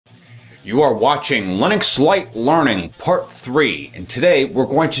You are watching Linux Lite Learning Part 3, and today we're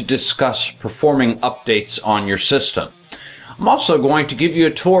going to discuss performing updates on your system. I'm also going to give you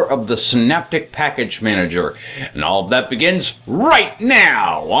a tour of the Synaptic Package Manager, and all of that begins right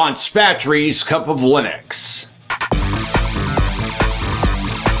now on Spatry's Cup of Linux.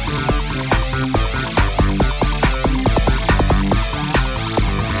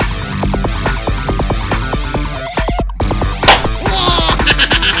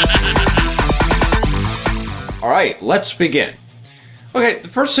 Alright, let's begin. Okay, the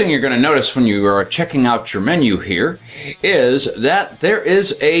first thing you're going to notice when you are checking out your menu here is that there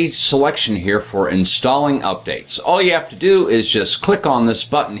is a selection here for installing updates. All you have to do is just click on this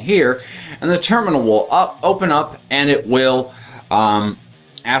button here and the terminal will open up and it will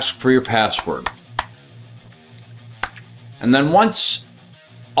ask for your password. And then once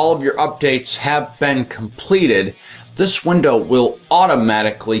all of your updates have been completed, this window will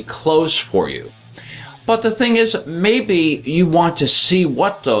automatically close for you. But the thing is, maybe you want to see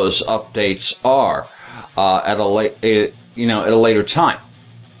what those updates are at a later time.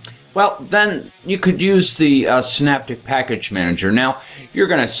 Well, then you could use the Synaptic Package Manager. Now, you're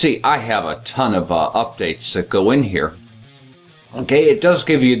going to see I have a ton of updates that go in here. Okay, it does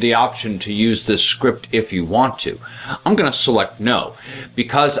give you the option to use this script if you want to. I'm going to select no,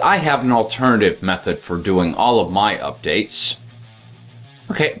 because I have an alternative method for doing all of my updates.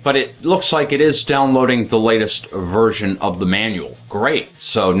 Okay, but it looks like it is downloading the latest version of the manual. Great.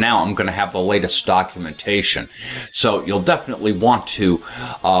 So now I'm going to have the latest documentation. So you'll definitely want to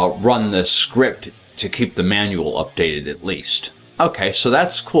run this script to keep the manual updated at least. Okay, so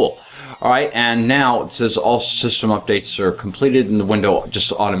that's cool. All right, and now it says all system updates are completed and the window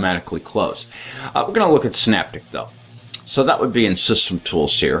just automatically closed. We're going to look at Synaptic though. So that would be in System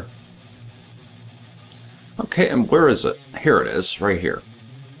Tools here. Okay, and where is it? Here it is, right here.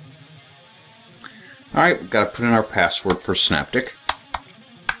 Alright, we've got to put in our password for Synaptic.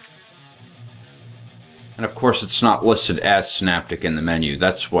 And of course it's not listed as Synaptic in the menu.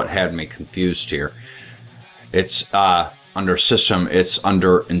 That's what had me confused here. It's under System, it's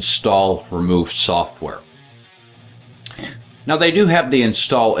under Install Remove Software. Now they do have the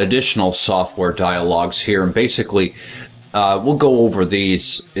Install Additional Software dialogues here, and basically we'll go over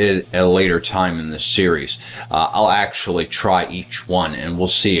these at a later time in this series. I'll actually try each one and we'll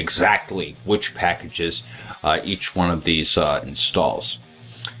see exactly which packages each one of these installs.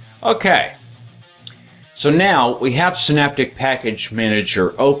 Okay, so now we have Synaptic Package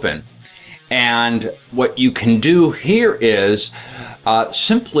Manager open, and what you can do here is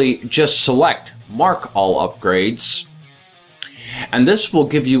simply just select Mark All Upgrades. And this will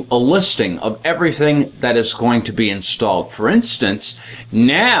give you a listing of everything that is going to be installed. For instance,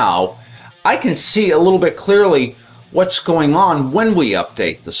 now I can see a little bit clearly what's going on when we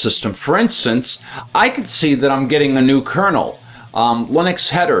update the system. For instance, I can see that I'm getting a new kernel, Linux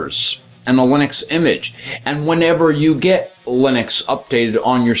headers, and a Linux image. And whenever you get Linux updated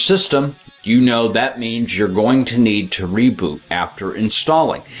on your system, you know that means you're going to need to reboot after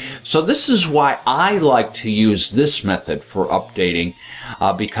installing. So this is why I like to use this method for updating,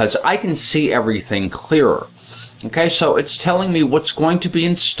 because I can see everything clearer. Okay, so it's telling me what's going to be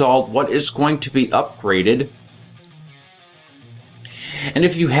installed, what is going to be upgraded. And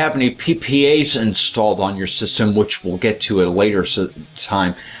if you have any PPAs installed on your system, which we'll get to at a later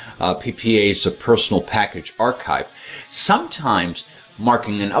time, PPAs, a personal package archive, sometimes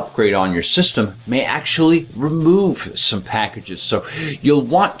marking an upgrade on your system may actually remove some packages. So you'll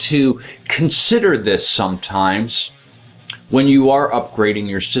want to consider this sometimes when you are upgrading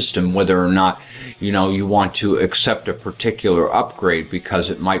your system, whether or not you want to accept a particular upgrade because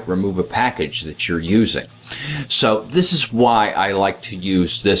it might remove a package that you're using. So this is why I like to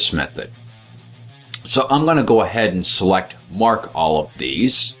use this method. So I'm going to go ahead and select Mark All of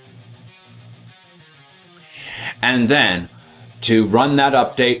these, and then to run that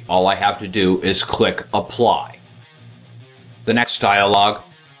update, all I have to do is click Apply. The next dialog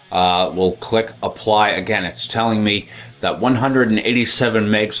will click Apply. Again, it's telling me that 187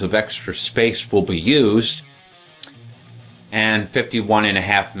 megs of extra space will be used and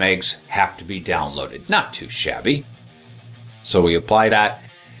 51.5 megs have to be downloaded. Not too shabby. So we apply that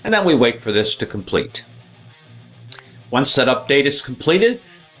and then we wait for this to complete. Once that update is completed,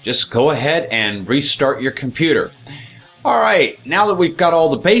 just go ahead and restart your computer. Alright, now that we've got all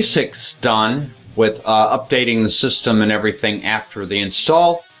the basics done with updating the system and everything after the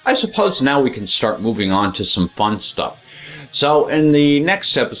install, I suppose now we can start moving on to some fun stuff. So in the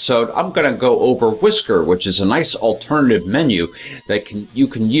next episode, I'm going to go over Whisker, which is a nice alternative menu that you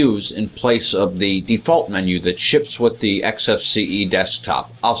can use in place of the default menu that ships with the XFCE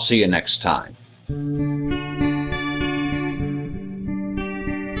desktop. I'll see you next time.